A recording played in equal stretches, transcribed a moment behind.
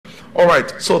All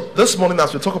right, so this morning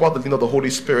as we talk about the leading of the Holy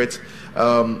Spirit,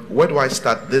 where do I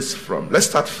start this from? Let's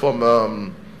start from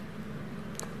 1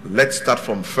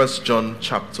 John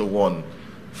chapter 1.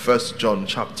 1 John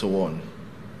chapter 1.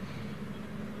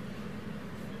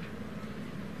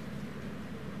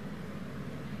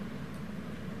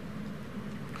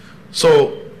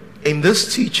 So in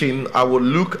this teaching, I will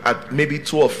look at maybe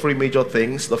 2 or 3 major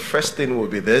things. The first thing will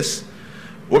be this.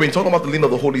 We've been talking about the leading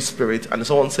of the Holy Spirit, and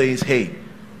someone says, hey,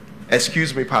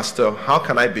 excuse me, Pastor, how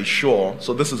can I be sure?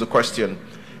 So this is a question.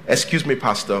 Excuse me,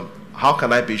 Pastor, how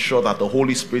can I be sure that the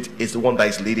Holy Spirit is the one that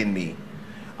is leading me?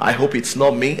 I hope it's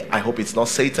not me. I hope it's not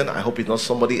Satan. I hope it's not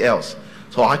somebody else.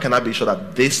 So how can I be sure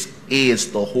that this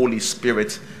is the Holy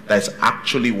Spirit that is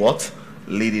actually what?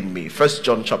 Leading me. 1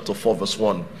 John chapter 4 verse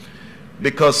 1.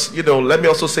 Because, let me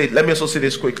also say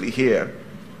this quickly here.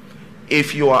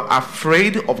 If you are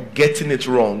afraid of getting it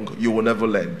wrong, you will never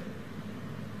learn.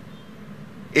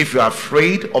 If you are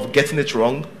afraid of getting it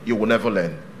wrong, you will never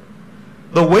learn.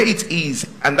 The way it is,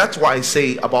 and that's why I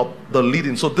say about the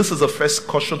leading. So this is the first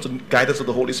caution to guidance of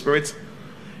the Holy Spirit.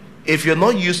 If you're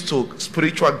not used to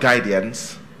spiritual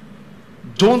guidance,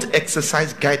 don't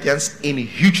exercise guidance in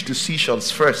huge decisions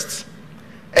first.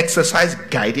 Exercise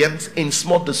guidance in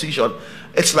small decisions.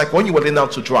 It's like when you were learning how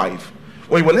to drive.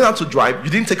 When you were learning how to drive,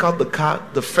 you didn't take out the car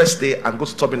the first day and go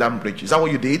to Tubingham Bridge. Is that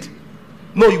what you did?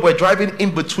 No, you were driving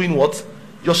in between what?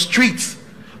 Your streets.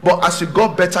 But as you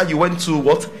got better, you went to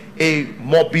what? A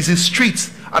more busy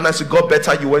street. And as you got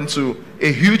better, you went to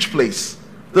a huge place.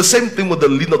 The same thing with the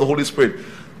leading of the Holy Spirit.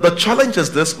 The challenge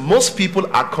is this: most people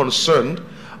are concerned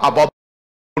about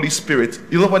the Holy Spirit.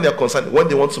 When they're concerned, when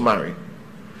they want to marry.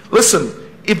 Listen,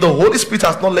 if the Holy Spirit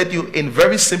has not led you in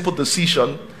very simple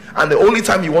decision, and the only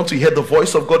time you want to hear the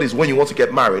voice of God is when you want to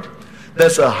get married,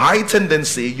 there's a high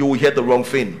tendency you will hear the wrong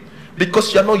thing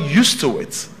because you're not used to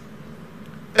it.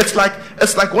 It's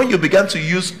like when you began to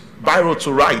use biro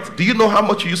to write. Do you know how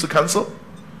much you used to cancel?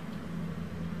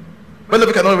 Many of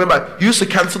you cannot remember. You used to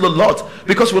cancel a lot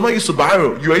because we're not used to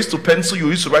biro. You used to pencil, you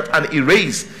used to write and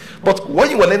erase. But when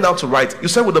you were learning how to write, you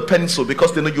started with a pencil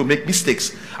because they know you make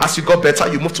mistakes. As you got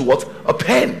better, you moved to what? A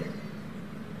pen.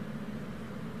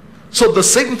 So the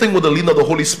same thing with the leading of the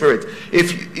Holy Spirit.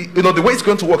 If you know the way it's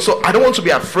going to work. So I don't want to be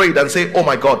afraid and say, oh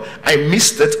my God, I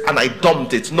missed it and I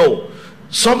dumped it. No.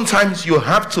 Sometimes you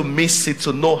have to miss it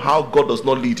to know how God does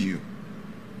not lead you.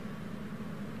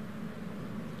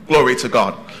 Glory to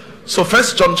God. So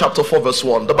 1 John chapter 4 verse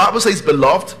 1. The Bible says,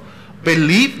 beloved,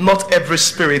 believe not every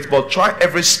spirit, but try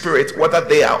every spirit whether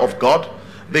they are of God,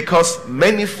 because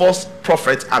many false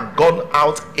prophets are gone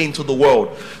out into the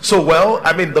world. So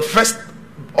the first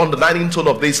underlining tone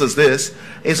of this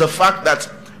is the fact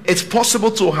that it's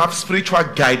possible to have spiritual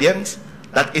guidance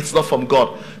that it's not from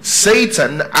God.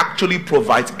 Satan actually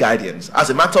provides guidance. As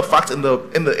a matter of fact, in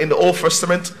the Old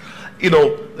Testament,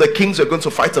 the kings are going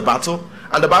to fight a battle,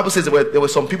 and the Bible says there were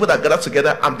some people that gathered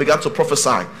together and began to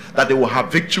prophesy that they will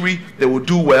have victory, they will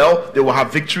do well, they will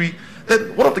have victory.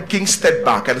 Then one of the kings stepped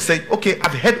back and said, okay,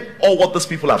 I've heard all what these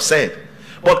people have said,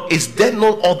 but is there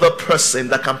no other person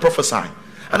that can prophesy?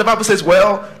 And the Bible says,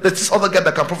 well, there's this other guy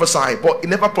that can prophesy, but he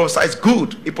never prophesies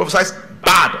good, he prophesies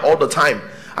bad all the time.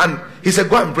 And he said,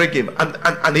 go and bring him.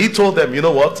 And he told them, you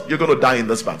know what, you're going to die in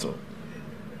this battle.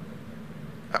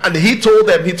 And he told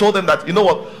them that, you know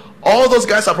what, all those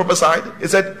guys are prophesied. He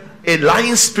said, a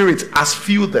lying spirit has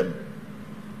filled them,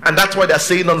 and that's why they're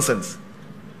saying nonsense.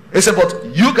 He said, but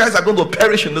you guys are going to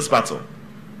perish in this battle.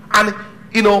 And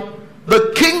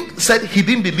the king said he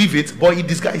didn't believe it, but he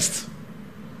disguised.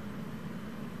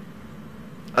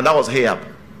 And that was Ahab.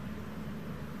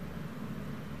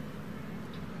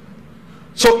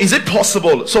 So is it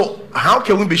possible? So how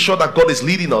can we be sure that God is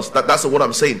leading us? That's what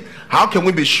I'm saying. How can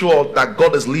we be sure that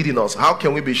God is leading us? How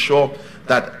can we be sure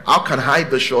how can I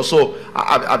be sure? So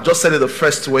I've just said it the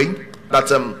first way,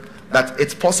 that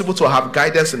it's possible to have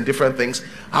guidance in different things.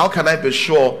 How can I be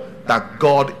sure that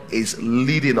God is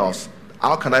leading us?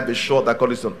 How can I be sure that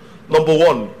God is doing? Number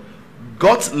one,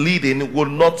 God's leading will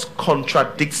not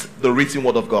contradict the written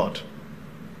word of God.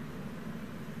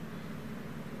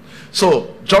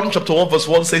 So John chapter 1 verse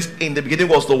 1 says, in the beginning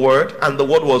was the Word, and the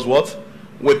Word was what?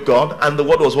 With God, and the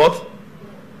Word was what?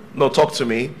 No, talk to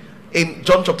me. In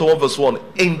John chapter 1 verse 1,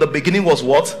 in the beginning was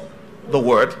what? The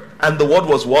Word, and the Word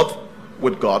was what?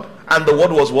 With God, and the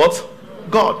Word was what?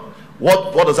 God.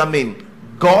 What does that mean?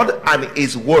 God and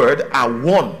His Word are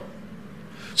one.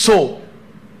 So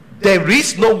there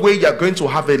is no way you're going to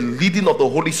have a leading of the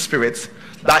Holy Spirit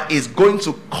that is going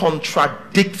to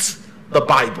contradict the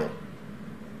Bible.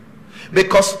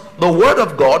 Because the Word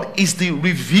of God is the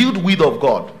revealed will of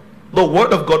God. The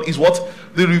Word of God is what?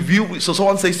 the review. So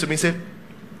someone says to me, say,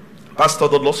 Pastor,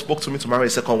 the Lord spoke to me to marry a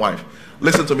second wife.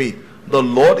 Listen to me. The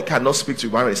Lord cannot speak to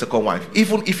you marry a second wife.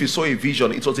 Even if you saw a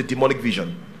vision, it was a demonic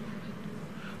vision.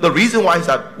 The reason why is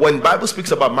that when the Bible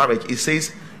speaks about marriage, it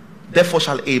says, therefore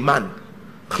shall a man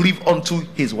cleave unto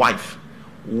his wife.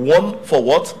 One for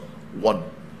what? One.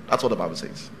 That's what the Bible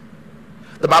says.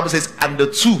 The Bible says, and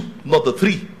the two, not the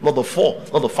three, not the four,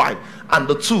 not the five, and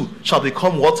the two shall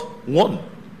become what? One.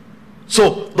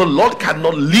 So the Lord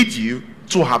cannot lead you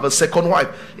to have a second wife.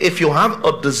 If you have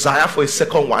a desire for a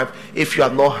second wife, if you are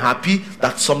not happy,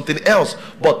 that's something else.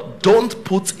 But don't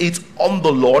put it on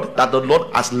the Lord that the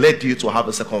Lord has led you to have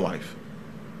a second wife.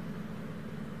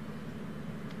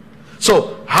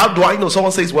 So how do I know?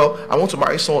 Someone says, well, I want to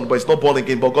marry someone, but it's not born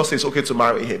again, but God says okay to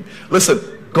marry him. Listen,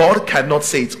 God cannot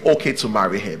say it's okay to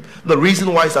marry him. The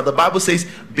reason why is that the Bible says,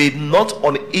 be not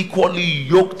unequally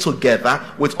yoked together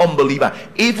with unbeliever.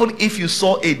 Even if you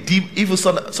saw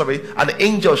an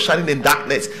angel shining in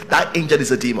darkness, that angel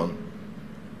is a demon.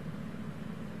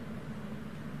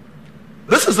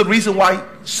 This is the reason why,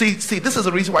 this is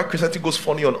the reason why Christianity goes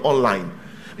funny on online.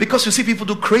 Because you see people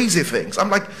do crazy things. I'm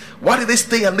like, why did they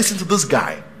stay and listen to this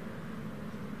guy?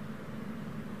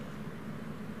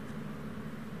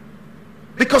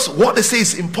 Because what they say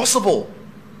is impossible.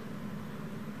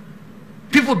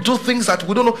 People do things that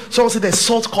we don't know. Someone said there's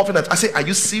salt covenant. I say, are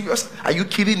you serious? Are you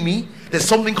kidding me? There's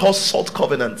something called salt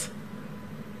covenant.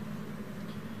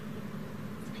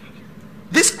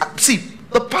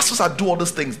 The pastors that do all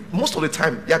these things, most of the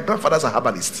time, their grandfathers are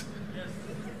herbalists.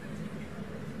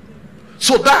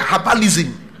 So that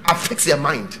herbalism affects their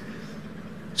mind.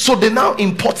 So they now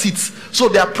import it. So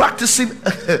they are practicing,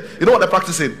 you know what they're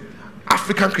practicing?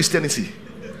 African Christianity.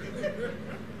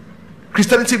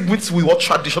 Christianity mixed with what?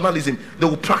 Traditionalism. They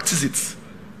will practice it.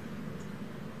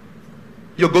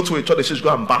 You go to a church, they say,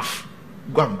 go and bath.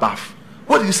 Go and bath.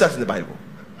 What did you say in the Bible?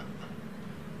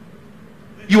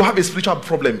 You have a spiritual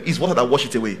problem. It's water that wash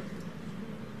it away.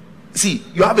 See,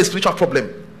 you have a spiritual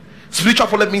problem. Spiritual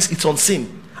problem means it's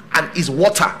unseen. And it's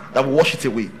water that will wash it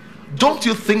away. Don't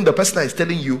you think the person that is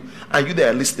telling you and you that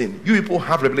are listening, you people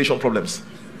have revelation problems?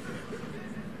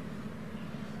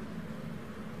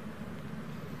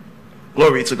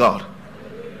 Glory to God.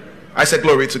 I said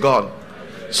glory to God.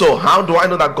 So how do I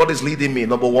know that God is leading me?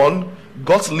 Number one,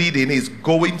 God's leading is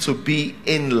going to be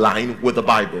in line with the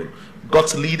Bible.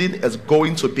 God's leading is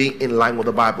going to be in line with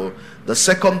the Bible. The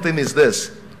second thing is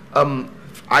this,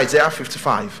 Isaiah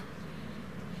 55.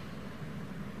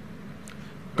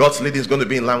 God's leading is going to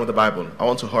be in line with the Bible. I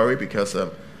want to hurry because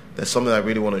there's something I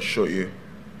really want to show you.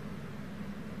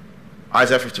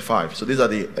 Isaiah 55. So these are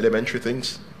the elementary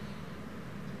things,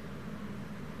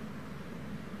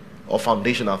 or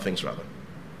foundational things rather.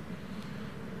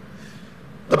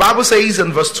 The Bible says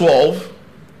in verse 12,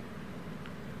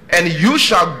 and you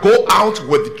shall go out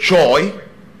with joy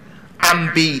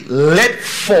and be led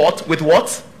forth with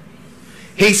what?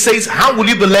 He says, how will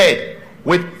you be led?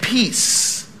 With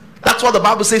peace. That's what the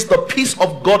Bible says, the peace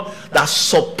of God that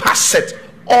surpasseth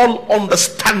all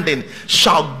understanding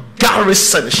shall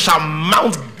garrison, shall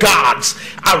mount guards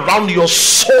around your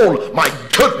soul. My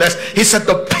goodness. He said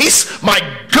the peace, my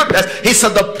goodness. He said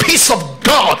the peace of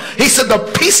God. He said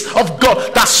the peace of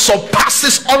God that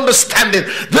surpasses understanding.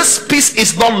 This peace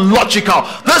is not logical.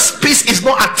 This peace is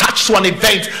not attached to an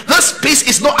event. This peace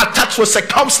is not attached to a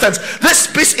circumstance. This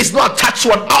peace is not attached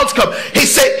to an outcome. He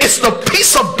said it's the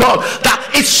peace of God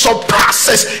that it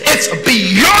surpasses. It's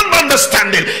beyond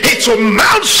understanding. It will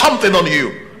mount something on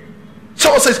you.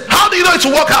 Someone says, how do you know it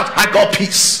will work out? I got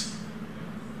peace.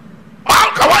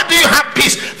 Why do you have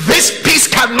peace? This peace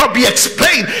cannot be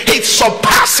explained. It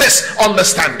surpasses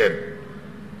understanding.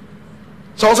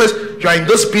 Someone says, you are in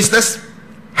this business.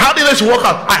 How do you know it will work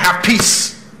out? I have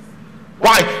peace.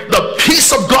 Why? The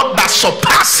peace of God that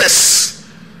surpasses.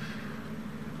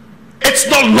 It's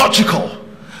not logical.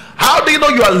 How do you know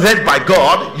you are led by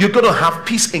God? You're going to have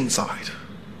peace inside.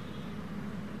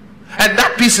 And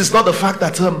that peace is not the fact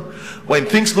that when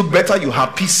things look better, you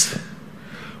have peace.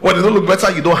 When they don't look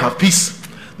better, you don't have peace.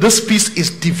 This peace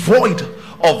is devoid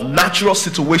of natural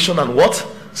situation and what?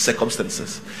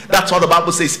 Circumstances. That's what the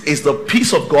Bible says is the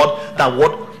peace of God that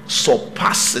what?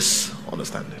 Surpasses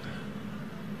understanding.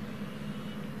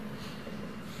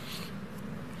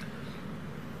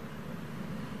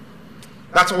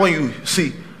 That's when you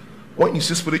see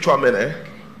spiritual men,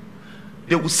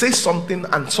 they will say something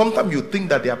and sometimes you think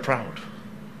that they are proud.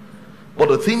 But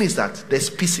the thing is that there's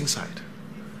peace inside.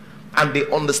 And they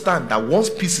understand that once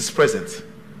peace is present,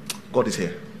 God is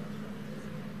here.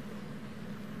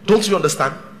 Don't you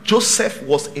understand? Joseph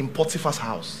was in Potiphar's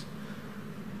house.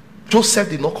 Joseph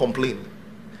did not complain.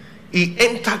 He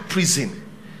entered prison.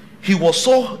 He was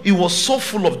so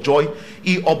full of joy.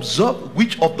 He observed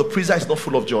which of the prisoners is not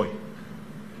full of joy,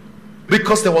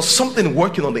 because there was something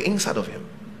working on the inside of him.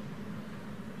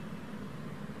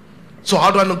 So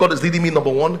how do I know God is leading me?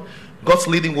 Number one, God's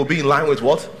leading will be in line with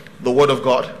what? The word of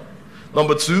God.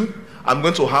 Number two, I'm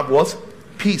going to have what?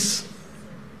 Peace.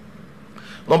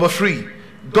 Number three,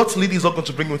 God's leading is not going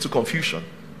to bring me into confusion.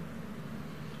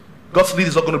 God's leading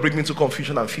is not going to bring me into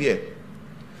confusion and fear.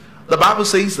 The Bible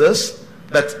says this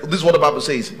is what the Bible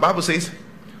says. The Bible says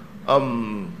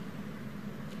God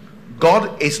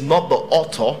is not the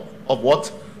author of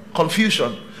what?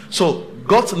 Confusion. So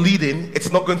God's leading,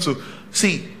 it's not going to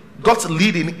God's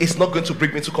leading is not going to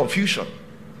bring me into confusion.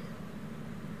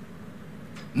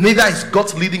 Neither is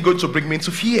God's leading going to bring me into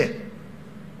fear.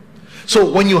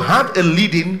 So when you have a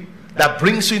leading that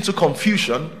brings you into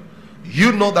confusion,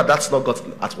 you know that that's not God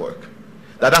at work,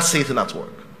 that's Satan at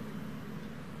work.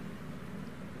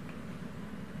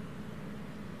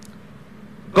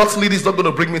 God's leading is not going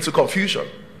to bring me into confusion.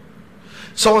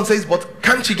 Someone says, but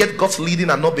can't you get God's leading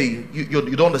and not be, you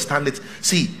don't understand it?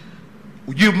 See,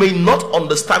 you may not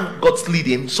understand God's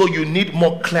leading, so you need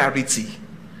more clarity.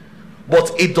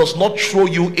 But it does not throw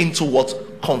you into what?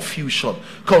 Confusion.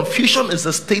 Confusion is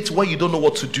a state where you don't know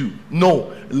what to do.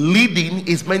 No, leading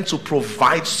is meant to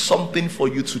provide something for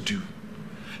you to do.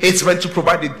 It's meant to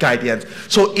provide the guidance.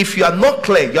 So if you are not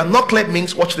clear,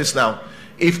 means, watch this now.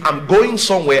 If I'm going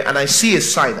somewhere and I see a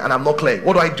sign and I'm not clear,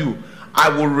 what do? I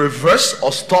will reverse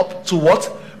or stop to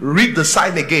what? Read the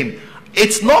sign again.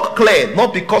 It's not clear,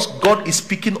 not because God is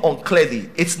speaking unclearly.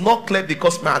 It's not clear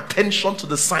because my attention to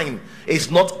the sign is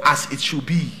not as it should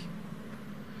be.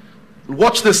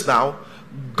 Watch this now.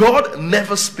 God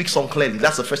never speaks unclearly.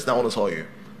 That's the first thing I want to tell you.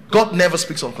 God never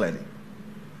speaks unclearly.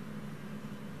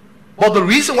 But the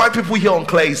reason why people hear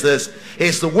unclear is this,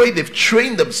 is the way they've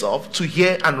trained themselves to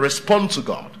hear and respond to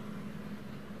God.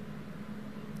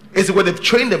 It's the way they've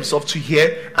trained themselves to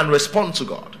hear and respond to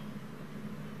God.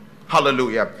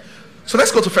 Hallelujah. So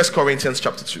let's go to 1 Corinthians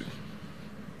chapter 2.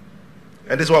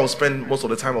 And this is where I will spend most of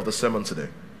the time of the sermon today.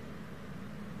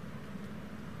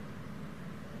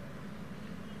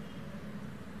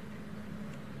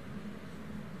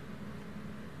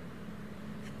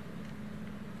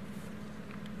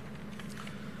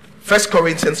 First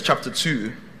Corinthians chapter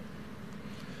 2,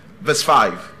 verse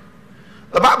 5.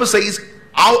 The Bible says,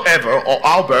 however, or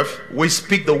albeit, we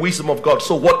speak the wisdom of God.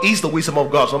 So what is the wisdom of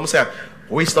God? So I'm going to say,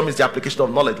 wisdom is the application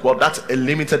of knowledge. Well, that's a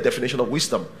limited definition of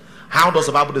wisdom. How does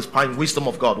the Bible define wisdom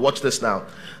of God? Watch this now.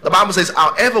 The Bible says,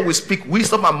 however we speak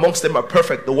wisdom amongst them are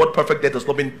perfect. The word perfect there does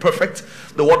not mean perfect.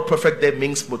 The word perfect there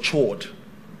means matured.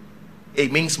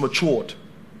 It means matured.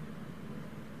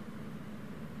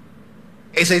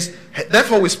 It says,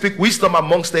 therefore we speak wisdom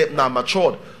amongst them now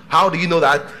matured. How do you know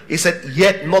that? It said,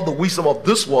 yet not the wisdom of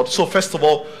this world. So first of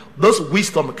all, this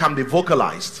wisdom can be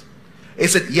vocalized. It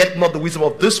said, yet not the wisdom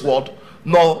of this world,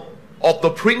 nor of the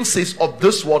princes of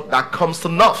this world that comes to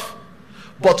naught.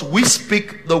 But we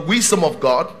speak the wisdom of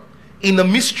God in a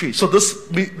mystery. So this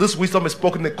wisdom is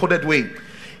spoken in a coded way.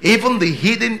 Even the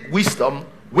hidden wisdom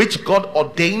which God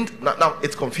ordained. Now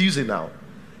it's confusing now.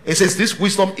 It says this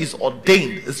wisdom is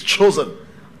ordained, it's chosen.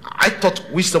 I thought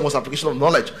wisdom was application of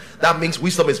knowledge. That means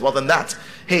wisdom is more than that.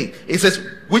 Hey, it says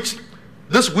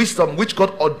this wisdom which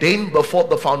God ordained before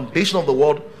the foundation of the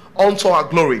world unto our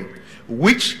glory,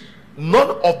 which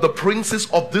none of the princes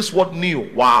of this world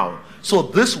knew. Wow. So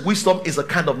this wisdom is a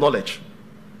kind of knowledge.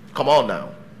 Come on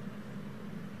now.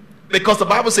 Because the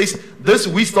Bible says this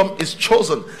wisdom is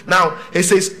chosen. Now it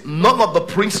says none of the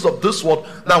princes of this world.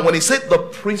 Now when he said the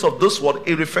prince of this world,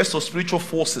 it refers to spiritual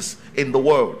forces in the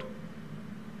world.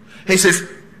 He says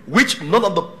which none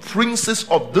of the princes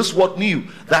of this world knew.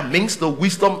 That means the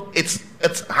wisdom it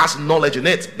has knowledge in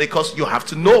it, because you have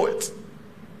to know it.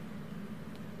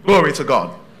 Glory to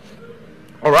God.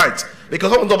 All right. Because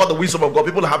when we talk about the wisdom of God,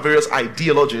 people have various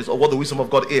ideologies of what the wisdom of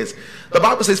God is. The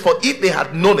Bible says, for if they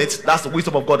had known it, that's the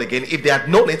wisdom of God again. If they had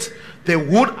known it, they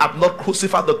would have not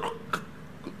crucified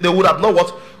they would have not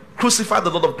what? Crucified the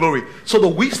Lord of glory. So the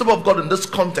wisdom of God in this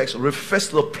context refers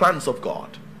to the plans of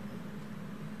God.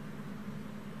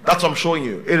 That's what I'm showing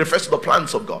you. It refers to the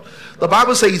plans of God. The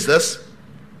Bible says this,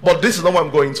 but this is not what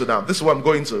I'm going to now. This is what I'm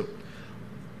going to.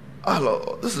 Oh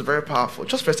Lord, this is very powerful.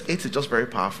 Just verse 8 is just very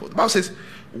powerful. The Bible says,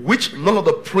 which none of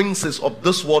the princes of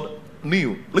this world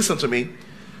knew. Listen to me.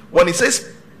 When it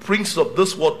says princes of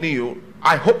this world knew,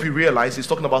 I hope you realize he's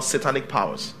talking about satanic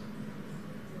powers.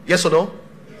 Yes or no?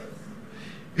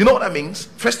 You know what that means?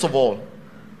 First of all,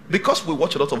 because we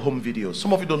watch a lot of home videos,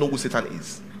 some of you don't know who Satan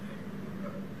is.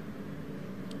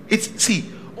 See,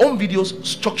 home videos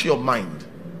structure your mind.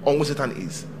 on who Satan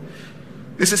is.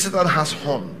 They say Satan has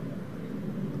horn.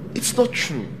 It's not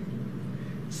true.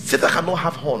 Satan cannot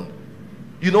have horn.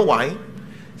 You know why?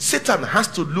 Satan has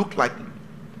to look like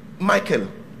Michael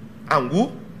and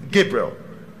who? Gabriel.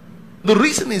 The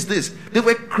reason is this: they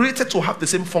were created to have the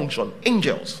same function.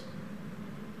 Angels.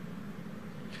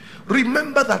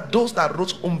 Remember that those that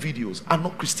wrote home videos are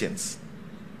not Christians.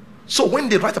 So when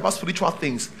they write about spiritual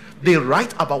things, they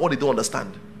write about what they don't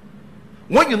understand.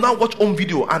 When you now watch home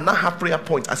video and now have prayer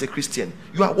point as a Christian,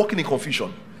 you are walking in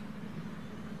confusion.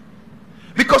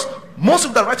 Because most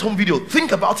of them that write home video,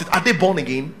 think about it, are they born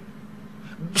again?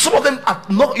 Some of them have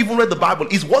not even read the Bible.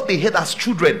 It's what they heard as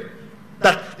children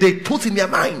that they put in their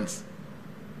minds.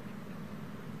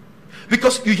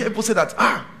 Because you hear people say that,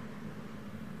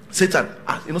 Satan,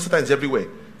 Satan is everywhere.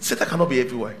 Satan cannot be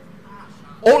everywhere.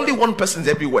 Only one person is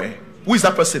everywhere. Who is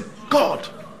that person? God.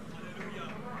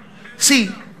 See,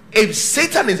 if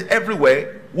Satan is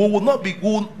everywhere, God will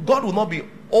not be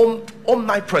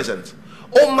omnipresent.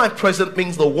 Omnipresent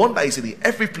means the one that is in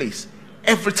every place,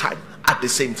 every time, at the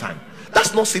same time.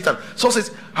 That's not Satan. So it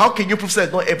says, how can you prove that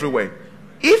it's not everywhere?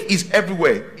 If he's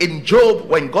everywhere, in Job,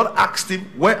 when God asked him,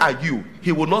 where are you?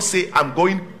 He will not say, I'm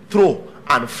going through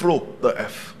and fro the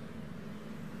earth.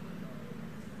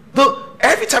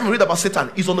 Every time you read about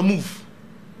Satan, he's on the move.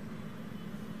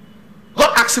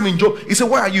 God asked him in Job, he said,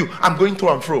 where are you? I'm going through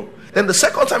and fro. Then the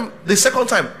second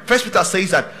time, First Peter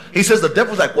says that, he says the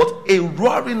devil's like what? A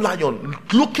roaring lion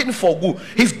looking for who?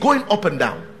 He's going up and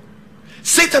down.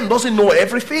 Satan doesn't know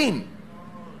everything.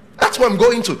 That's what I'm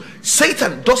going to.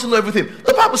 Satan doesn't know everything.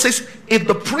 The Bible says, if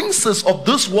the princes of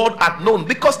this world had known,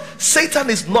 because Satan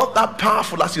is not that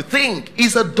powerful as you think.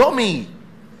 He's a dummy.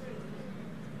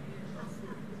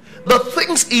 The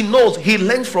things he knows, he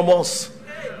learns from us.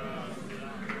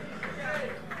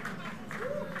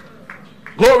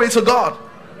 Glory to God.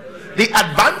 The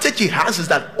advantage he has is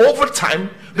that over time,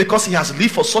 because he has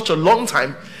lived for such a long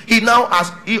time, he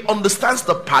understands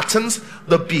the patterns,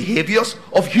 the behaviors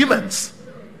of humans.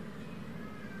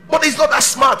 But he's not that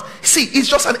smart. See, he's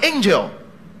just an angel.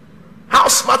 How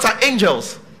smart are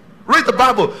angels? Read the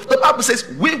Bible. The Bible says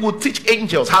we will teach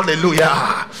angels.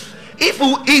 Hallelujah. If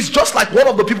he's just like one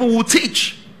of the people who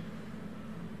teach.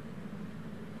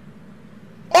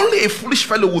 Only a foolish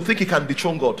fellow will think he can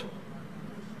dethrone God.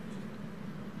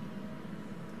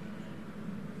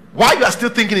 Why you are still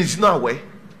thinking it's not a way?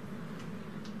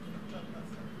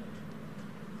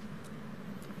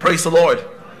 Praise the Lord.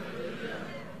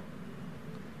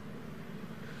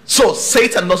 So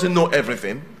Satan doesn't know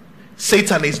everything.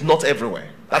 Satan is not everywhere.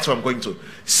 That's what I'm going to.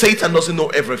 Satan doesn't know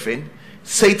everything.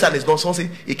 Satan is not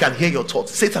something. He can hear your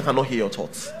thoughts. Satan cannot hear your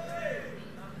thoughts.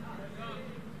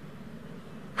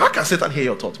 How can Satan hear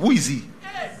your thoughts? Who is he?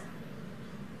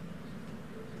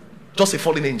 Just a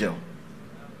fallen angel.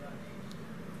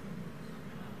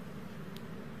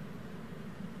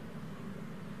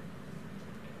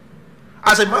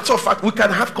 As a matter of fact, we can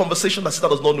have conversation that Satan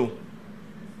does not know.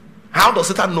 How does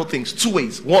Satan know things? Two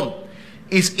ways. One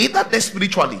is either there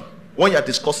spiritually when you are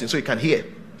discussing so you can hear,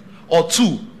 or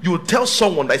two, you will tell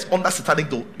someone that is under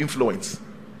satanic influence.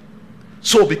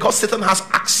 So because Satan has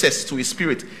access to his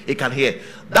spirit, he can hear.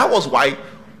 That was why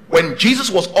when Jesus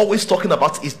was always talking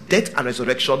about his death and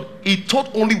resurrection, he told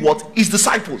only what? His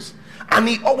disciples. And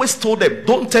he always told them,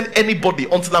 don't tell anybody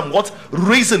until I'm what?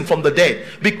 Risen from the dead.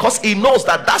 Because he knows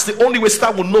that that's the only way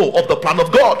Satan will know of the plan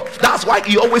of God. That's why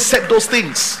he always said those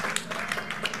things.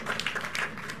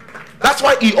 That's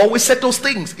why he always said those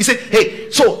things. He said, hey,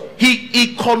 so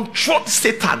he controlled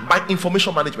Satan by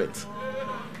information management.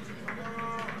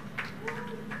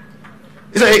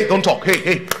 He said, hey, don't talk.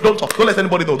 Hey, don't talk. Don't let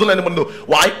anybody know. Don't let anybody know.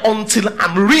 Why? Until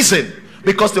I'm risen.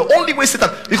 Because the only way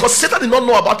because Satan did not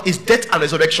know about his death and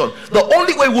resurrection. The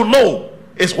only way we'll know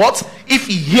is what? If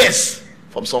he hears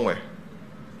from somewhere.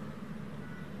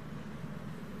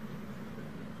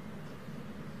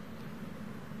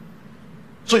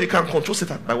 So you can control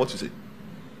Satan by what you say.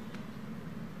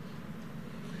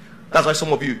 That's why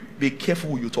some of you, be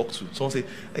careful who you talk to. Someone say,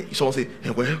 hey,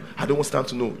 well, I don't want Satan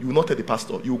to know. You will not tell the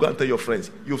pastor. You will go and tell your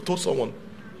friends. You've told someone.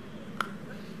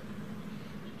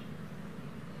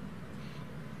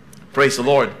 Praise the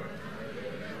Lord.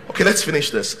 Okay, let's finish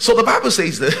this. So the Bible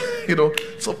says that,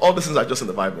 so all these things are just in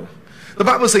the Bible. The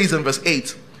Bible says in verse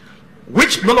 8,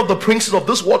 which none of the princes of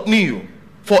this world knew.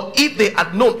 For if they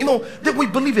had known, we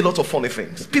believe a lot of funny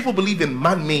things. People believe in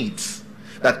man-mades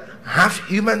that half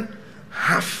human,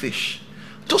 half fish.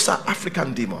 Those are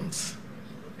African demons.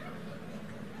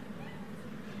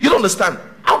 You don't understand.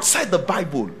 Outside the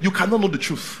Bible, you cannot know the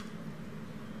truth.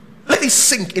 Let it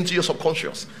sink into your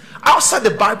subconscious. Outside the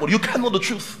Bible, you can't know the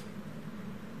truth.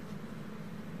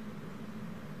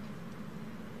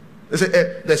 They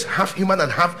say there's half human and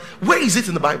half. Where is it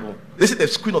in the Bible? They say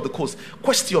there's queen of the coast.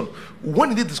 Question: when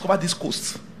did they discover this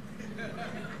coast?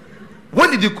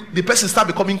 When did the person start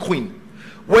becoming queen?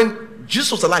 When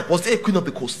Jesus was alive, was there a queen of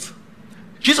the coast?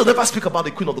 Jesus never speak about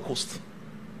the queen of the coast.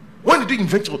 When did you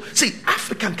invent it? See,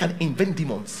 African can invent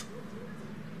demons.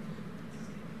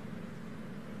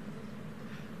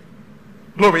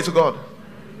 Glory to God.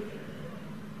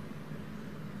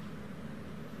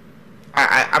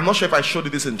 I'm not sure if I showed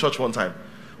you this in church one time.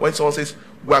 When someone says,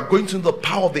 we are going to the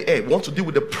power of the air, we want to deal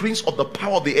with the prince of the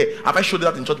power of the air. Have I showed you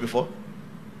that in church before?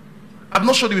 I've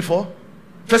not showed you before.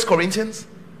 1 Corinthians.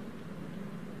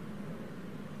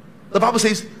 The Bible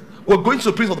says, we're going to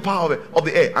the prince of the power of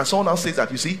the air. And someone else says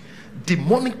that, you see,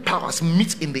 demonic powers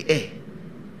meet in the air.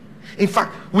 In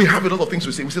fact, we have a lot of things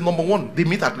we say. We say, number one, they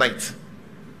meet at night.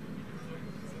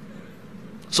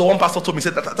 So one pastor told me,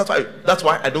 said that's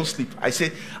why I don't sleep. I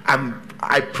say,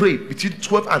 I pray between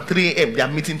 12 and 3 a.m. their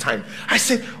meeting time. I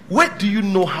said, where do you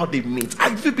know how they meet?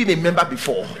 Have you been a member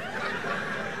before?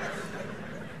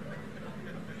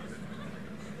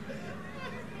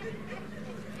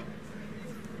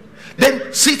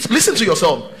 Then sit, listen to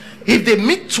yourself. If they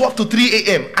meet 12 to 3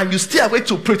 a.m. and you stay awake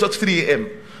to pray till 3 a.m.,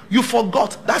 you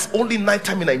forgot that's only night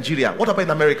time in Nigeria. What about in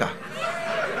America?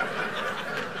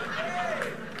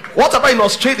 What about in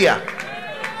Australia?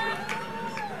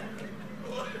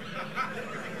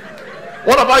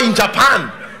 What about in Japan?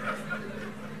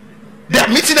 They are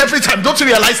meeting every time. Don't you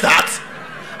realize that?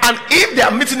 And if they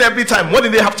are meeting every time, when do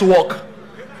they have to work?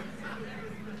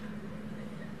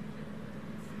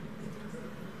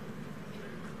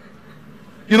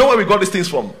 You know where we got these things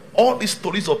from? All these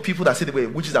stories of people that say they were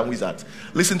witches and wizards.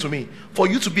 Listen to me. For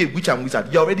you to be a witch and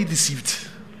wizard, you're already deceived.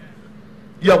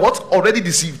 You are what? Already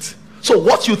deceived. So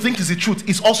what you think is the truth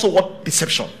is also what?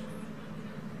 Deception.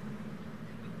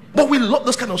 But we love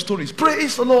those kind of stories.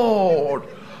 Praise the Lord.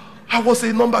 I was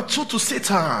a number 2 to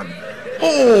Satan.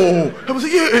 Oh, I was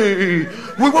like,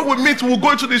 yeah. When we meet, we'll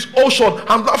go into this ocean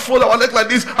and that fold our leg like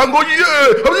this and go,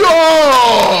 yeah.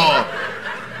 Yeah.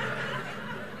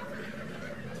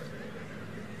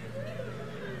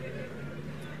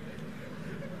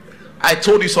 I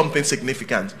told you something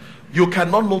significant. You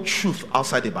cannot know truth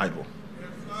outside the Bible.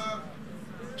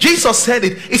 Jesus said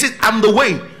it. He said, I'm the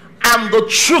way, I'm the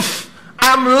truth,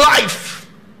 I'm life.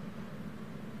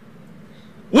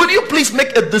 Will you please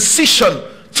make a decision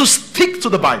to stick to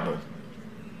the Bible?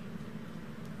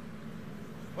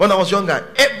 When I was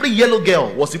younger, every yellow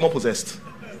girl was demon possessed.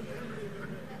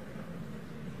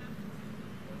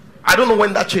 I don't know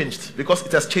when that changed, because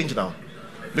it has changed now.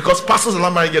 Because pastors are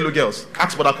not marrying yellow girls.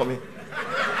 Ask for that for me.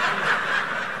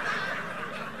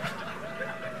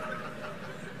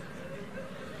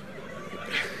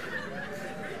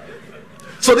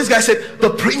 So this guy said, the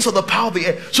prince of the power of the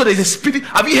air. So there's a spirit.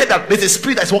 Have you heard that there's a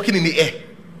spirit that's walking in the air?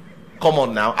 Come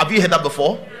on now. Have you heard that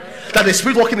before? That the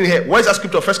spirit walking in the air. Where is that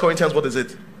scripture? 1 Corinthians, what is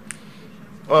it?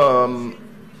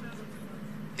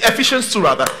 Ephesians 2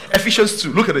 rather. Ephesians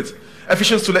 2. Look at it.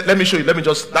 Ephesians 2. Let me show you.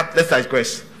 Let's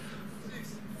digress.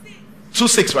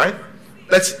 2:6, right?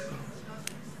 Let's.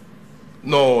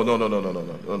 No.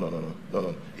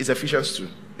 It's Ephesians 2.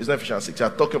 It's not Ephesians 6.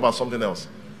 I'm talking about something else.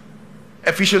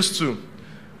 Ephesians 2.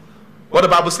 What the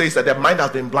Bible says that their mind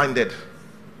has been blinded.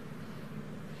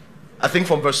 I think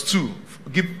from verse 2.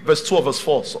 Give verse 2 or verse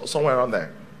 4. Somewhere around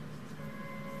there.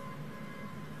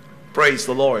 Praise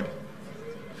the Lord.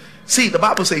 See, the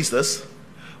Bible says this.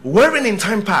 Wherein in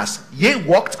time past ye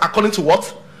walked according to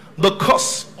what? The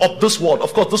course of this world.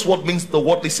 Of course, this world means the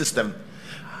worldly system.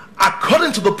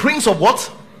 According to the prince of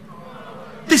what?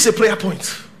 This is a prayer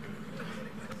point.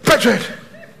 Brethren,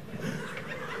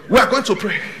 we are going to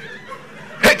pray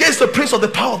against the prince of the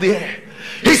power of the air.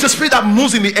 He's the spirit that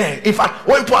moves in the air. In fact,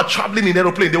 when people are traveling in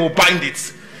aeroplane, they will bind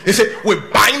it. He said, we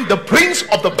bind the prince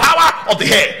of the power of the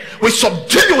air. We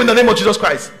subdue you in the name of Jesus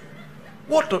Christ.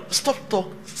 What the? Stop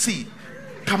talk. See,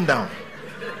 calm down.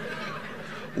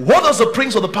 What does the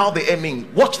prince of the power of the air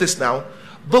mean? Watch this now.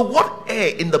 The word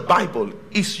air in the Bible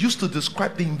is used to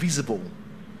describe the invisible.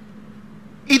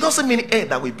 It doesn't mean air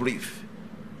that we breathe.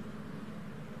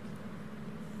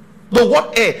 The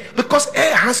word air, because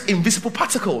air has invisible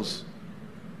particles.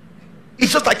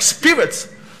 It's just like spirits.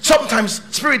 Sometimes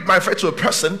spirit might refer to a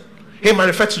person, it might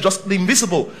refer to just the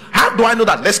invisible. How do I know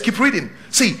that? Let's keep reading.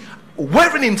 See,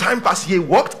 wherein in time past ye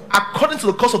walked according to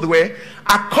the course of the way,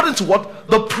 according to what?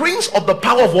 The prince of the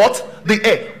power of what? The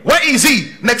air. Where is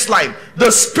he? Next line.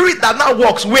 The spirit that now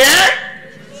walks where?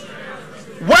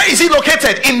 Where is he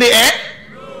located? In the air?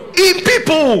 In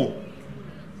people.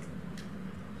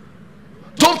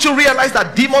 Don't you realize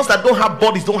that demons that don't have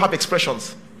bodies don't have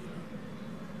expressions?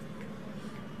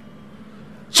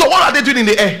 are they doing in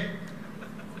the air?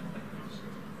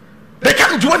 They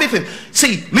can't do anything.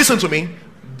 See, listen to me.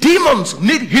 Demons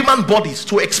need human bodies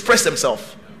to express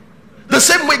themselves. The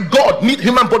same way God needs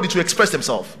human body to express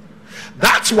himself.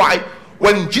 That's why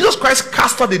when Jesus Christ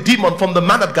cast out the demon from the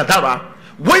man at Gadara,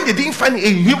 when they didn't find a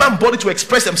human body to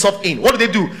express himself in, what did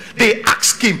they do? They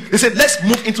asked him, they said, let's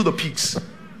move into the pigs.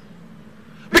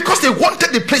 Because they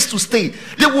wanted the place to stay.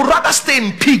 They would rather stay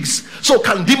in pigs. So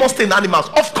can demons stay in animals?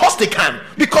 Of course they can,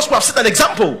 because we have seen an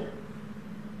example.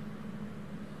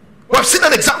 We have seen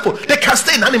an example. They can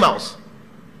stay in animals.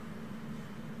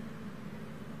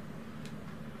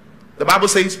 The Bible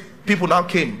says people now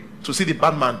came to see the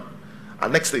bad man.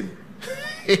 And next thing,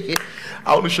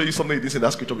 I want to show you something you didn't see in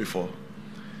that scripture before.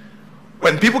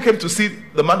 When people came to see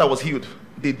the man that was healed,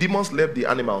 the demons left the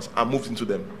animals and moved into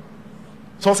them.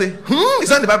 Someone say, is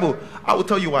that in the Bible? I will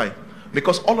tell you why.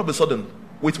 Because all of a sudden,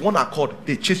 with one accord,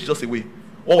 they chased Jesus away.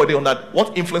 What were they under?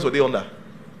 What influence were they under?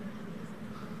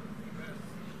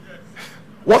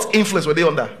 What influence were they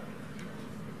under?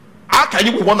 How can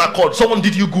you with one accord, someone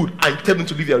did you good and tell them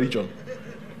to leave their region?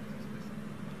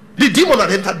 The demon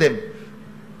had entered them.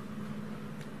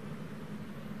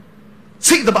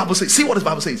 See the Bible says, see what the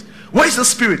Bible says. Where is the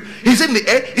spirit? He's in the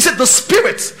air. He said the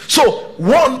spirit. So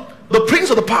one, the prince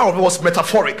of the power was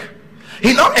metaphoric.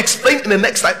 He now explained in the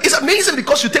next line. It's amazing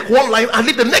because you take one line and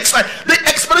leave the next line. The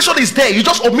explanation is there. You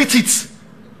just omit it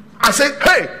and say,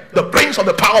 hey, the prince of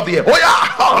the power of the air. Oh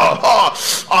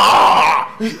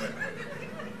yeah.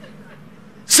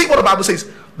 See what the Bible says.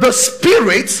 The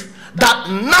spirit that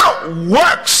now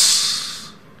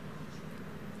works,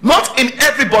 not in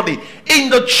everybody, in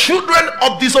the children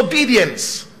of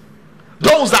disobedience,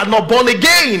 those that are not born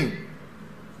again.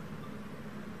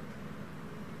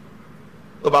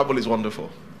 The Bible is wonderful.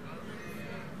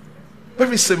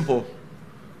 Very simple.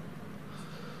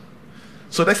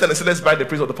 So next time I say, let's buy the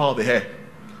prince of the power of the hair.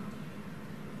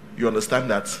 You understand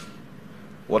that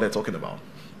what they're talking about.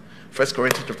 1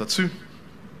 Corinthians chapter 2.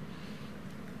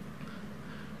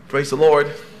 Praise the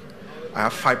Lord. I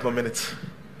have 5 more minutes.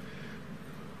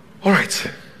 All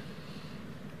right.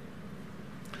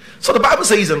 So the Bible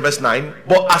says in verse 9,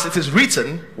 but as it is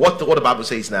written, what the Bible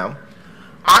says now,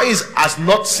 eyes has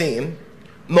not seen,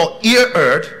 nor ear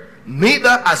heard,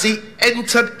 neither has he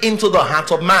entered into the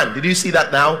heart of man. Did you see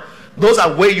that now? Those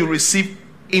are where you receive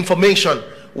information.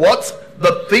 What?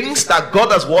 The things that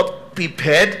God has what?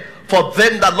 Prepared for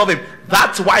them that love him.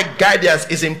 That's why guidance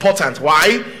is important.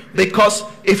 Why? Because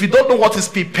if you don't know what is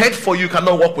prepared for you, you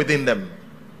cannot walk within them.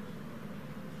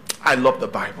 I love the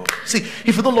Bible. See,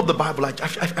 if you don't love the Bible, I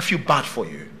feel bad for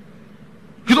you.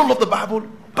 You don't love the Bible?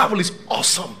 Bible is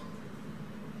awesome.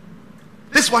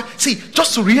 This is why, see,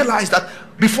 just to realize that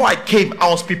before I came, I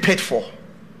was prepared for.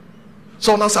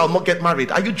 Someone else, I will not get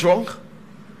married. Are you drunk?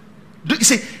 You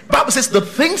see, Bible says the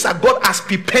things that God has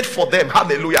prepared for them.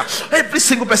 Hallelujah. Every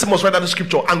single person must write down the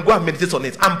scripture and go and meditate on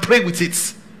it and pray with it.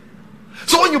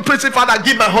 So when you pray, say, Father,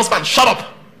 give my husband, shut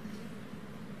up.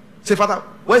 Say, Father,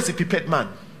 where's the prepared man?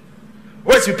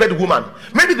 Where's the prepared woman?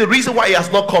 Maybe the reason why he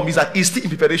has not come is that he's still in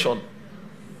preparation.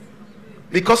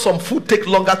 Because some food takes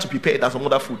longer to prepare than some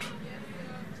other food.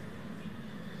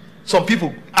 Some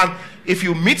people, and if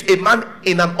you meet a man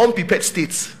in an unprepared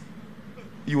state,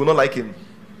 you will not like him.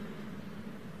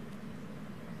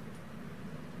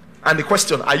 And the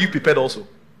question, are you prepared also?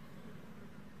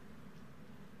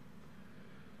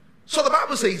 So the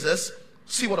Bible says this.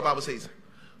 See what the Bible says.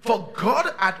 For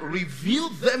God hath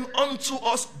revealed them unto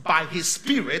us by his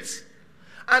Spirit,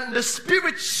 and the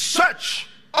Spirit search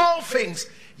all things,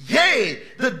 yea,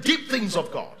 the deep things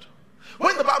of God.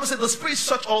 When the Bible says the Spirit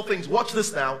search all things, watch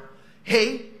this now.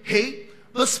 Hey,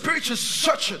 the Spirit is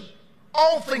searching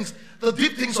all things, the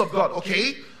deep things of God.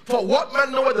 Okay? For what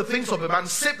man knoweth the things of a man,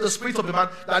 save the spirit of a man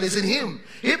that is in him?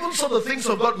 Even so the things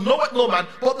of God knoweth no man,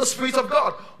 but the Spirit of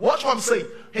God. Watch what I'm saying.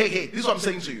 Hey, this is what I'm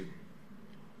saying to you.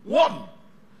 One,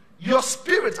 your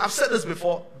spirit, I've said this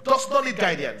before, does not need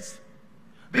guidance.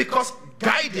 Because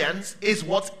guidance is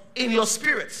what's in your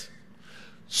spirit.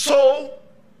 So,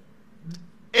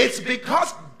 it's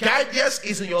because guidance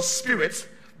is in your spirit,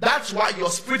 that's why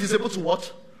your spirit is able to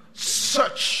what?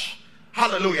 Search.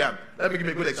 Hallelujah. Let me give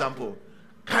you a good example.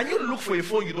 Can you look for a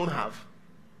phone you don't have?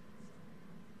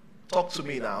 Talk to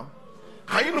me now.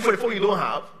 Can you look for a phone you don't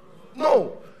have?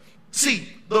 No. See,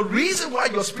 the reason why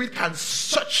your spirit can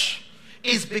search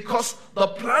is because the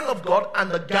plan of God and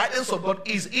the guidance of God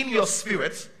is in your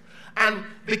spirit. And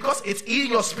because it's in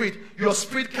your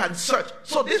spirit can search.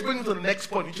 So this brings me to the next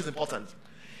point, which is important.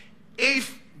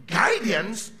 If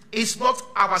guidance is not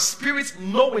our spirit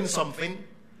knowing something,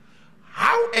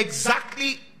 how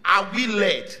exactly are we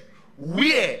led?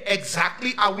 Where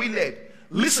exactly are we led?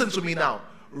 Listen to me now.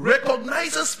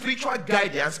 Recognizing spiritual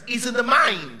guidance is in the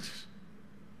mind.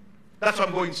 That's what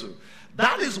I'm going to.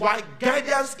 That is why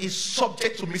guidance is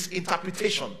subject to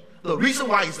misinterpretation. The reason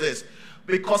why is this: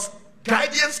 because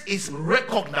guidance is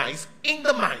recognized in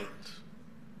the mind.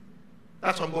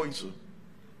 That's what I'm going to.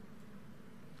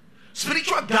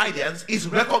 Spiritual guidance is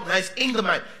recognized in the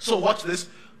mind. So watch this.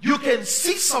 You can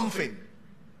see something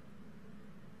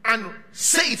and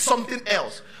say it's something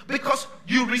else because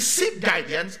you receive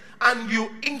guidance and you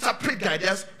interpret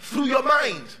guidance through your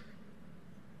mind.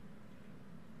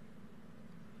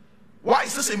 Why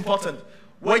is this important?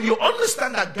 When you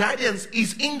understand that guidance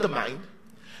is in the mind,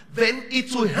 then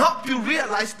it will help you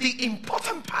realize the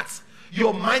important parts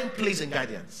your mind plays in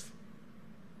guidance.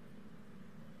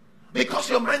 Because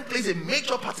your mind plays a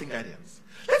major part in guidance.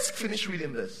 Let's finish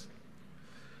reading this.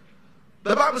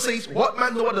 The Bible says, what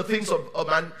man knoweth the things of a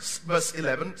man, verse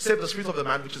 11, save the spirit of the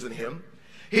man which is in him.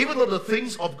 Even though the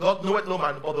things of God knoweth no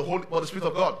man but the Spirit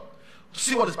of God.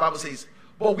 See what this Bible says.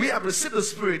 But we have received the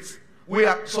Spirit.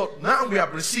 So now we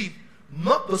have received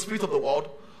not the spirit of the world,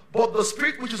 but the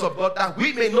Spirit which is of God, that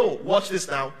we may know. Watch this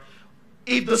now.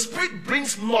 If the Spirit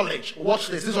brings knowledge, watch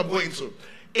this. This is what I'm going to.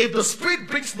 If the Spirit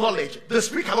brings knowledge, the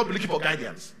Spirit cannot be looking for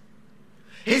guidance.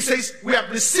 He says, we have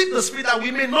received the Spirit that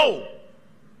we may know.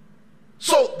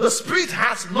 So the Spirit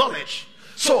has knowledge.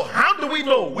 So how do we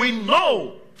know? We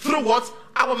know through what?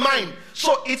 Our mind.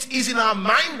 So it is in our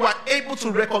mind we are able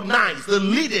to recognize the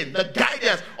leading, the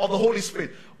guidance of the Holy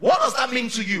Spirit. What does that mean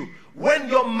to you? When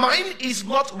your mind is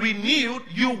not renewed,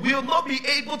 you will not be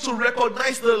able to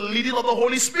recognize the leading of the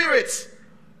Holy Spirit.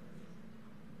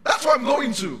 That's what I'm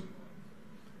going to.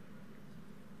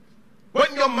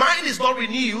 When your mind is not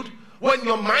renewed, when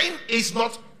your mind is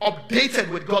not updated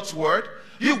with God's word,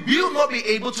 you will not be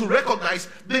able to recognize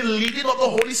the leading of the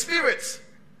Holy Spirit.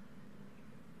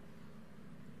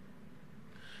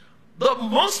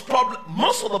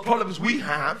 Most of the problems we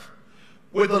have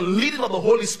with the leading of the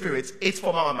Holy Spirit, it's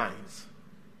from our minds.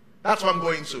 That's what I'm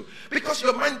going to. Because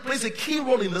your mind plays a key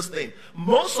role in this thing.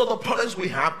 Most of the problems we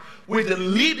have with the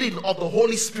leading of the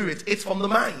Holy Spirit, it's from the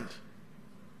mind.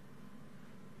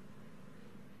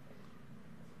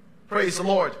 Praise the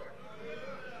Lord.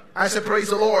 I say praise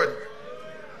the Lord.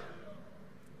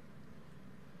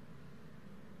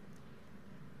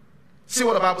 See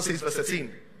what the Bible says, verse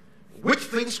 13. Which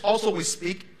things also we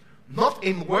speak, not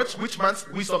in words which man's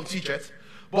wisdom teacheth,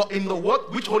 but in the word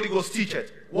which Holy Ghost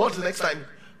teacheth. What's the next time?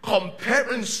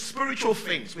 Comparing spiritual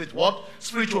things with what?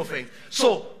 Spiritual things.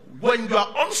 So when you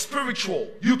are unspiritual,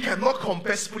 you cannot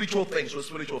compare spiritual things with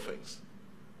spiritual things.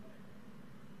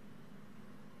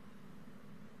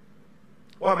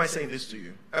 Why am I saying this to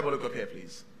you? Everybody look up here,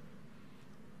 please.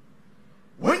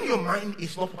 When your mind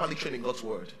is not properly trained in God's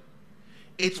word,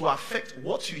 it will affect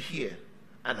what you hear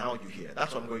and how you hear.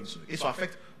 That's what I'm going to. It will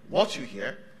affect what you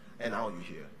hear and how you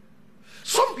hear.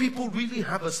 Some people really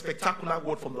have a spectacular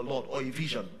word from the Lord or a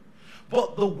vision,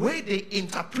 but the way they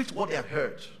interpret what they have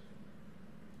heard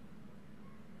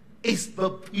is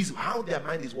how their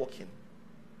mind is working.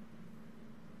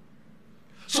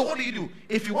 So what do?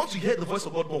 If you want to hear the voice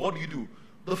of God more, what do?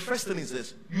 The first thing is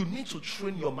this: you need to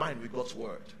train your mind with God's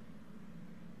word.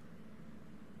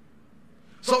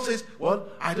 Some says, well,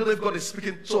 I don't know if God is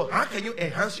speaking. So how can you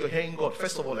enhance your hearing God?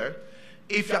 First of all,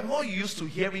 if you are not used to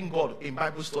hearing God in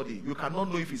Bible study, you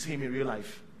cannot know if it's him in real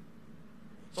life.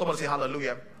 Someone say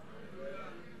hallelujah.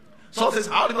 Someone says,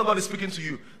 how do you know God is speaking to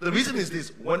you? The reason is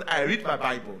this: when I read my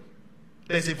Bible,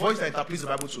 there's a voice that interprets the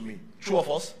Bible to me. True of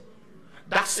us?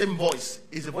 That same voice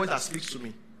is the voice that speaks to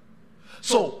me.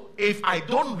 So if I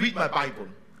don't read my Bible,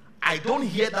 I don't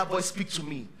hear that voice speak to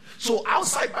me. So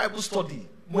outside Bible study,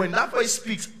 when that voice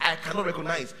speaks, I cannot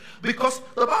recognize. Because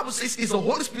the Bible says it's the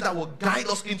Holy Spirit that will guide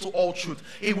us into all truth.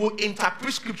 It will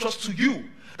interpret scriptures to you.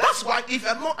 That's why if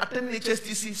I'm not attending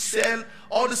HSTC, cell,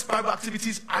 all these Bible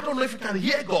activities, I don't know if you can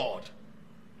hear God.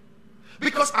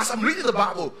 Because as I'm reading the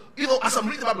Bible, as I'm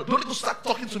reading the Bible, don't need to start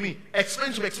talking to me.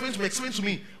 Explain to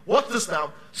me. What's this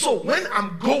now? So when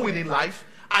I'm going in life,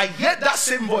 I hear that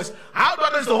same voice. How do I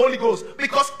know it's the Holy Ghost?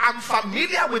 Because I'm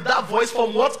familiar with that voice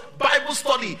from what? Bible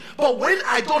study. But when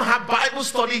I don't have Bible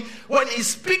study, when he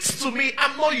speaks to me,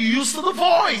 I'm not used to the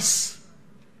voice.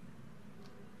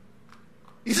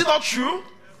 Is it not true?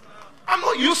 I'm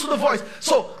not used to the voice.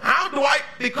 So how do I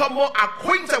become more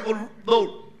acquainted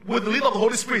with the lead of the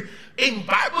Holy Spirit? In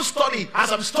Bible study,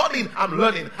 as I'm studying, I'm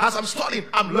learning. As I'm studying,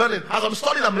 I'm learning. As I'm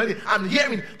studying, I'm learning. I'm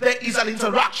hearing. There is an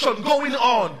interaction going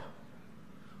on.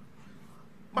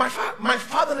 My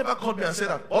father never called me and said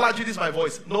that, Bolaji, this is my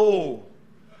voice. No.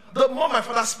 The more my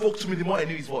father spoke to me, the more I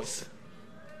knew his voice.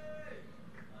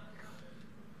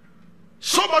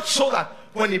 So much so that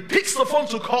when he picks the phone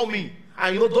to call me,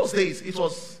 and you know those days it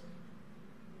was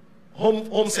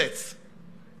home sets.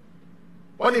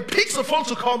 When he picks the phone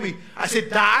to call me, I say,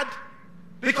 Dad,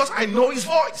 because I know his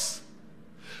voice.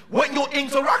 When you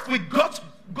interact with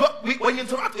when you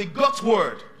interact with God's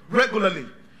word regularly,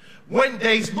 when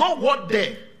there is no word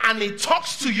there and it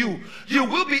talks to you, you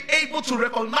will be able to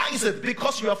recognize it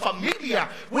because you are familiar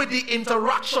with the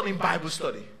interaction in Bible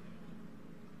study.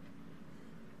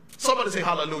 Somebody say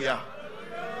hallelujah.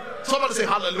 Somebody say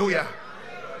hallelujah.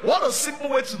 What a simple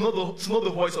way to know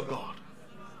the voice of God.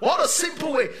 What a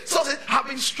simple way. So I've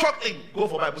been struggling. Go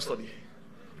for Bible study.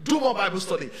 Do more Bible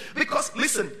study. Because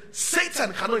listen,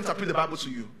 Satan cannot interpret the Bible to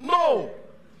you. No.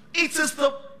 It is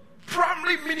the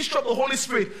primary ministry of the Holy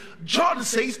Spirit. John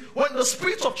says, when the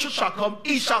Spirit of truth shall come,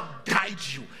 he shall guide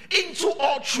you into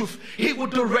all truth. He will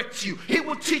direct you. He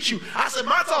will teach you. As a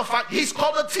matter of fact, he's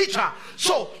called a teacher.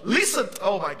 So listen.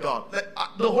 Oh my God.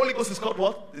 The Holy Ghost is called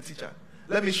what? The teacher.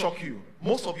 Let me shock you.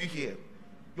 Most of you here,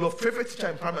 your favorite teacher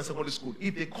in primary and secondary school,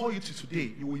 if they call you to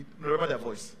today, you will remember their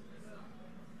voice.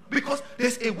 Because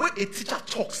there's a way a teacher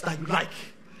talks that you like,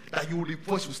 that your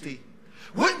voice will stay.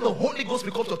 When the Holy Ghost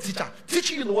becomes your teacher,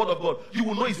 teaching you the word of God, you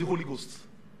will know it's the Holy Ghost.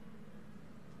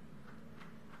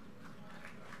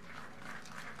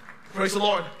 Praise the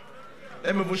Lord.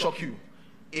 Let me even shock you.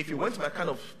 If you went to my kind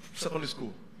of secondary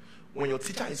school, when your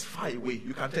teacher is far away,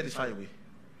 you can tell it's far away.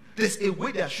 There's a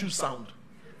way their shoes sound.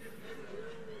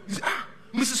 You say,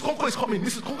 Mrs. Conko is coming.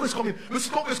 Mrs. Conko is coming. Mrs.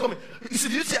 Conko is coming. He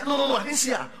said, did you see her? No, I didn't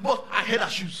see her. But I heard her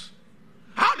shoes.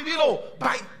 How did you know?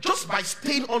 Just by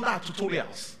staying under her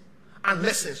tutorials and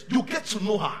lessons, you get to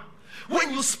know her.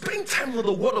 When you spend time with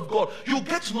the Word of God, you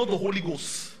get to know the Holy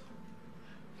Ghost.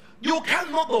 You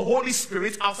can't know the Holy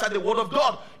Spirit outside the Word of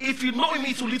God. If you know Him,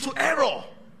 it will lead to error.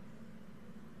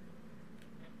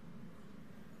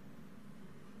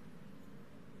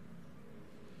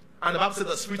 And the Bible says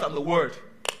the Spirit and the Word,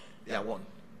 they are one.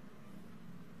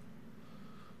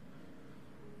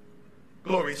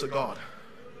 Glory to God.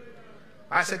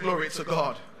 I said glory to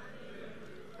God.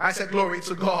 I said glory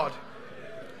to God.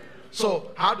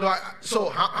 So how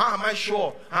am I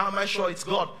sure? How am I sure it's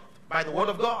God? By the Word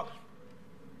of God.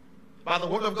 By the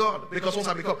Word of God. Because once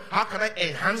I become, how can I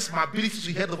enhance my ability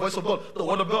to hear the voice of God? The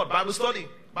Word of God. Bible study.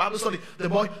 Bible study. The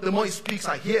more he speaks,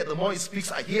 I hear. The more he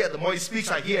speaks, I hear. The more he speaks,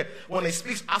 I hear. When he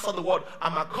speaks after the word,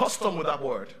 I'm accustomed with that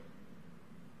word.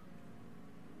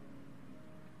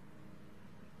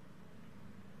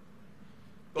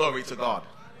 Glory to God.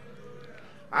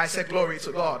 I said glory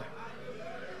to God.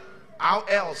 How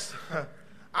else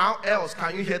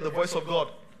can you hear the voice of God?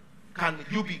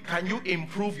 Can you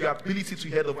improve your ability to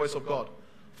hear the voice of God?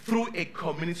 Through a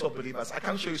community of believers. I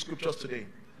can show you scriptures today.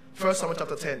 1 Samuel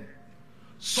chapter 10.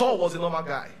 Saul was a normal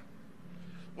guy.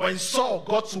 When Saul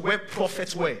got to where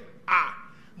prophets were,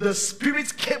 the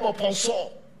Spirit came upon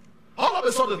Saul. All of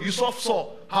a sudden, you saw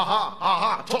Saul.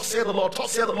 Thus saith the Lord,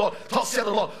 thus saith the Lord, thus saith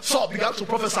the Lord. Saul began to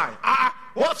prophesy.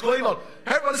 What's going on?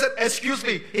 Everybody said, excuse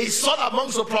me, he's son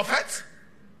amongst the prophets.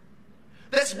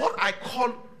 There's what I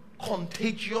call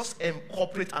contagious and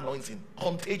corporate anointing.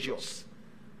 Contagious.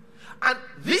 And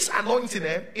this anointing,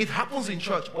 it happens in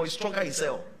church, but it's stronger in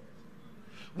cell.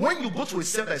 When you go to a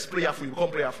cell that is prayerful, you become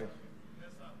prayerful.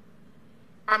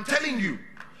 I'm telling you,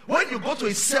 when you go to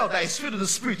a cell that is filled with the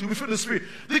Spirit, you'll be filled with the Spirit.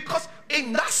 Because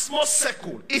in that small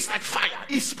circle, it's like fire.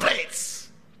 It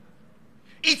spreads.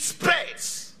 It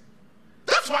spreads.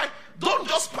 That's why don't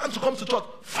just plan to come to church.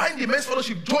 Find the men's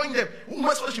fellowship, join them.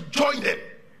 Women's fellowship, join them.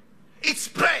 It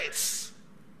spreads.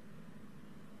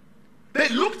 They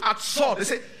looked at Saul. They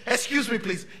said, excuse me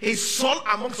please, he's son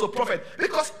amongst the prophets.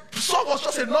 Because Saul was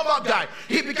just a normal guy.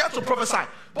 He began to prophesy.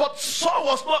 But Saul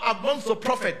was not amongst the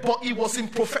prophet, but he was in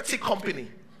prophetic company.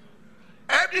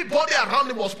 Everybody around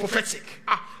him was prophetic.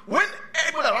 When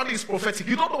everybody around you is prophetic,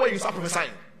 you don't know when you start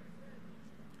prophesying.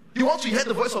 You want to hear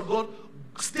the voice of God?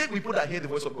 Stay with people that hear the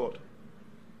voice of God.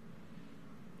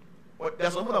 Well,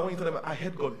 there's someone that when you tell them, I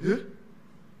heard God. Huh?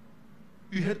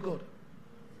 You heard God?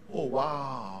 Oh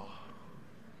wow.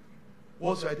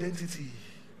 What's your identity?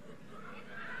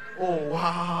 Oh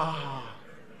wow.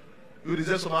 You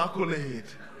deserve some accolade.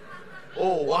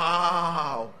 Oh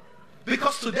wow.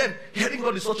 Because to them, hearing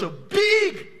God is such a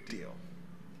big deal.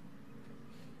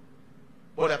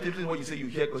 But there are people when you say you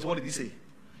hear God, what did he say?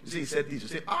 You say he said this. You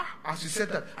say, as you said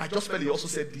that, I just felt he also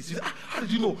said this. You say, how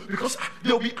did you know? Because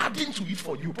they'll be adding to it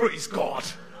for you. Praise God.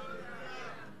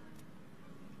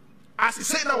 As he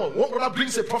said now, one brother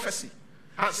brings a prophecy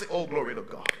and say, oh, glory to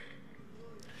God.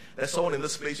 There's someone in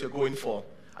this place you're going for.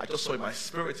 I just saw in my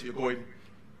spirit you're going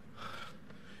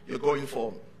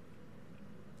for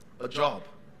a job.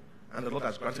 And the Lord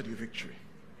has granted you victory.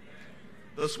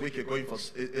 This week you're going for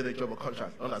a job or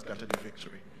contract. God has granted you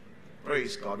victory.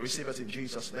 Praise God. Receive it in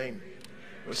Jesus' name.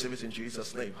 Receive it in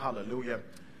Jesus' name. Hallelujah.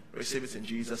 Receive it in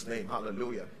Jesus' name.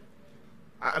 Hallelujah.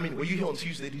 I mean, were you here on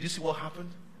Tuesday? Did you see what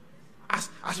happened? As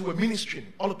we were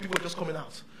ministering, all the people were just coming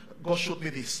out. God showed me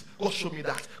this. God showed me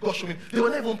that. God showed me. They were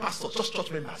not even pastors, just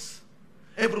church members.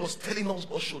 Everybody was telling us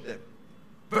God showed them.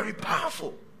 Very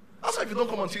powerful. That's why if you don't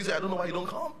come on Tuesday, I don't know why you don't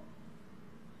come.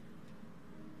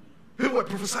 People were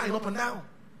prophesying up and down.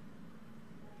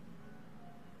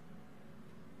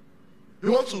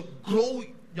 You want to grow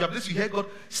your ability to hear God?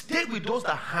 Stay with those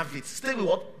that have it. Stay with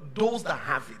what? Those that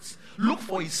have it. Look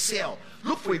for a cell.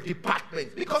 Look for a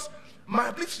department. Because my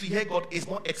ability to hear God is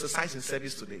not exercise in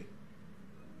service today.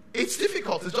 It's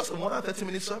difficult. It's just a 1 hour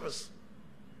 30-minute service.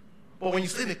 But when you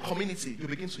stay in a community, you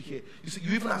begin to hear. You see,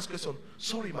 you even ask question.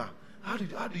 Sorry, ma. How do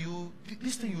you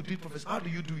this thing you did, Professor? How do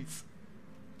you do it?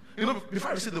 You know,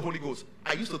 before I received the Holy Ghost,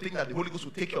 I used to think that the Holy Ghost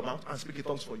would take your mouth and speak in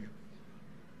tongues for you.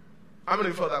 How many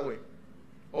of you felt that way?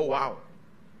 Oh wow!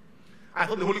 I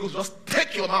thought the Holy Ghost would just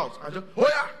take your mouth and just oh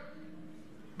yeah.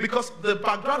 Because the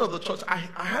background of the church, I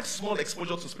had small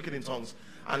exposure to speaking in tongues,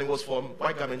 and it was from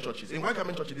white garment churches. In white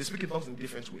garment churches, they speak in tongues in a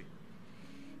different way.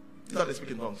 These are they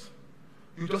speak in tongues.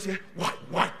 You just hear why,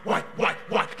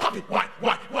 clap it, why.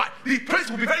 The praise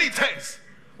will be very intense.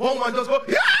 One man just go,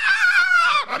 yeah,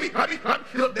 happy.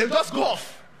 You know, they just go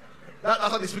off. That's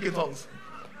how they speak in tongues.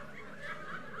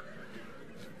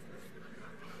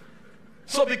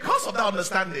 So because of that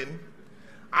understanding,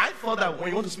 I thought that when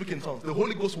you want to speak in tongues, the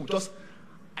Holy Ghost will just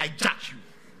hijack you.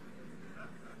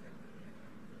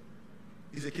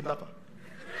 He's a kidnapper.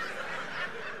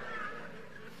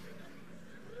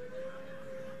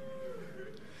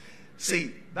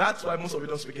 See, that's why most of you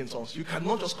don't speak in tongues. You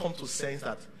cannot just come to sense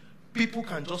that people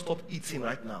can just stop eating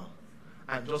right now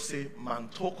and just say,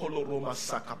 Mantokolo Roma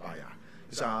Sakapaya.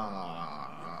 It's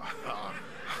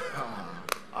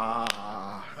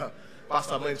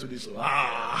Pastor, I'm not into this.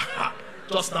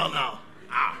 Just now.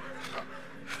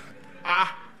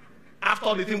 After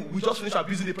all the thing, we just finished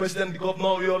abusing the president, the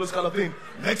governor, all this kind of thing.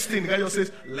 Next thing, the guy just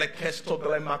says,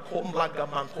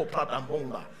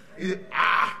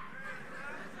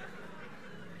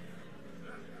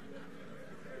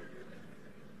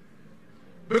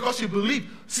 because you believe.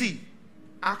 See,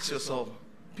 ask yourself,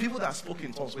 people that spoke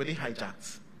in tongues, were they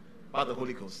hijacked by the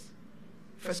Holy Ghost?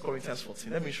 1 Corinthians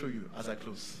 14. Let me show you as I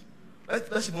close.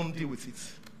 Let's even deal with it.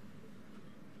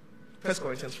 1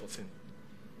 Corinthians 14.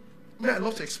 I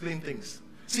love to explain things.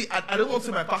 See, I don't want to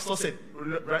say my pastor said,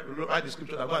 write the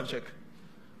scripture, I'll go and check.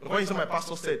 When you say my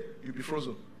pastor said, you'll be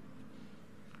frozen.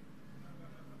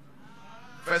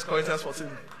 1 Corinthians 14.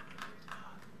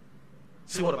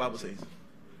 See what the Bible says.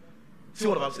 See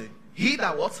what the Bible says. He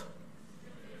that what?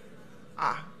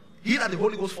 He that the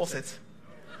Holy Ghost faucet.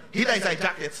 He that is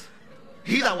hijacked it.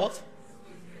 He that what?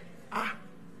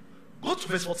 Go to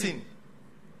verse 14.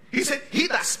 He said, he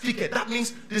that speaketh. That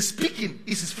means the speaking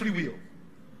is his free will.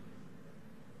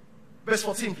 Verse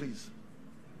 14, please.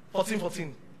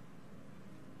 14.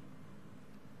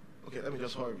 Okay, let me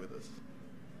just hurry with this.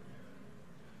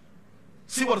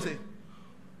 See what it says.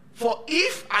 For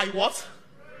if I what?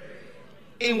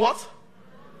 In what?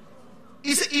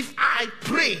 He said, if I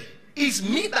pray, it's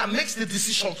me that makes the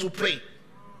decision to pray.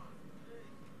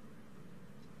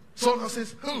 Someone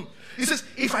says, He says,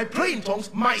 if I pray in tongues,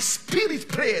 my spirit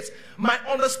prays. My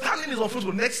understanding is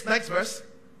unfruitful. Next verse.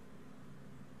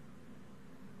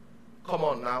 Come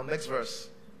on now, next verse.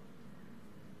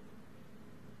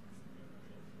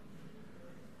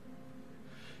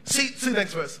 See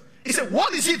next verse. He said,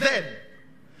 what is it then?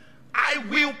 I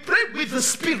will pray with the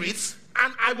spirit,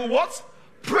 and I will what?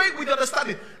 Pray with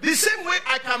understanding. The same way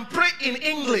I can pray in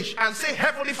English and say,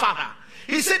 Heavenly Father.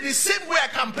 He said the same way I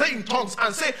can pray in tongues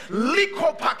and say,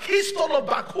 Liko pakistolo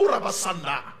bakura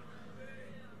basanda.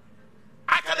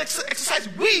 I can exercise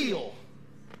will.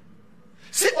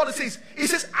 See what it says. It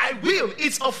says, I will.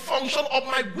 It's a function of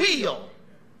my will.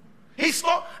 It's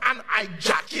not an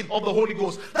hijacking of the Holy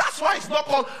Ghost. That's why it's not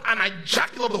called an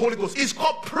hijacking of the Holy Ghost. It's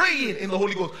called praying in the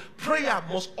Holy Ghost. Prayer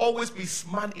must always be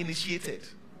man initiated.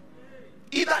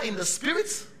 Either in the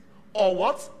spirit or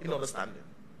what? In understanding.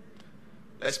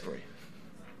 Let's pray.